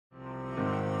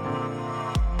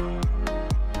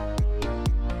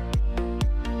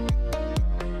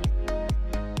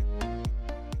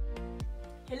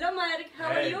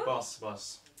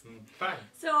boss. Fine.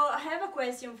 So I have a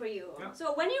question for you. Yeah.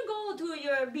 So when you go to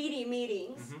your BD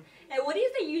meetings, what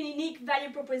is the unique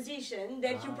value proposition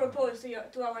that you propose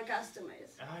to our customers?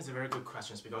 It's a very good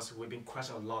question because we've been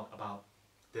questioned a lot about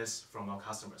this from our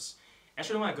customers.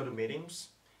 Actually, when I go to meetings,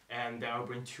 and then I'll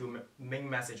bring two main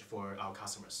messages for our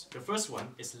customers. The first one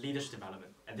is leadership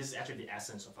development, and this is actually the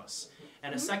essence of us.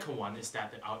 And the second one is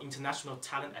that our international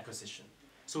talent acquisition.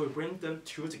 So we bring them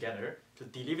two together to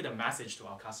deliver the message to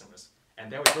our customers,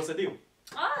 and then we close the deal.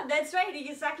 Ah, that's right.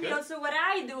 Exactly. Good. Also, what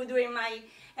I do during my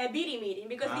BD meeting,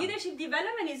 because leadership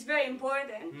development is very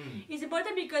important. It's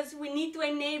important because we need to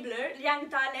enable young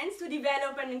talents to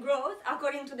develop and grow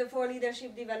according to the 4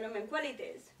 leadership development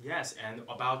qualities. Yes, and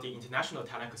about the international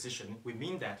talent acquisition, we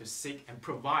mean that to seek and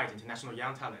provide international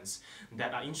young talents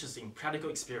that are interested in practical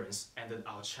experience and that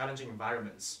are challenging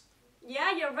environments.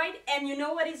 Yeah, you're right. And you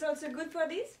know what is also good for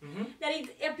this? That it's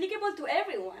applicable to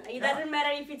everyone. It doesn't matter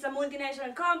if it's a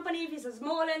multinational company, if it's a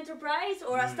small enterprise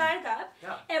or a startup,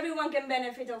 everyone can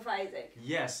benefit of Isaac.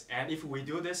 Yes, and if we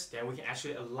do this, then we can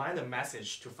actually align the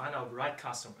message to find our right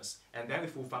customers. And then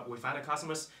if we find the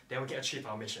customers, then we can achieve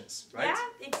our missions, right?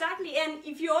 Yeah, exactly. And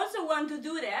if you also want to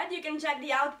do that, you can check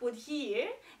the output here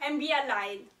and be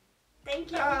aligned.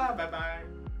 Thank you. Bye-bye.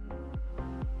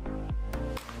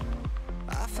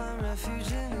 I find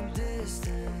refuge in the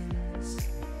distance.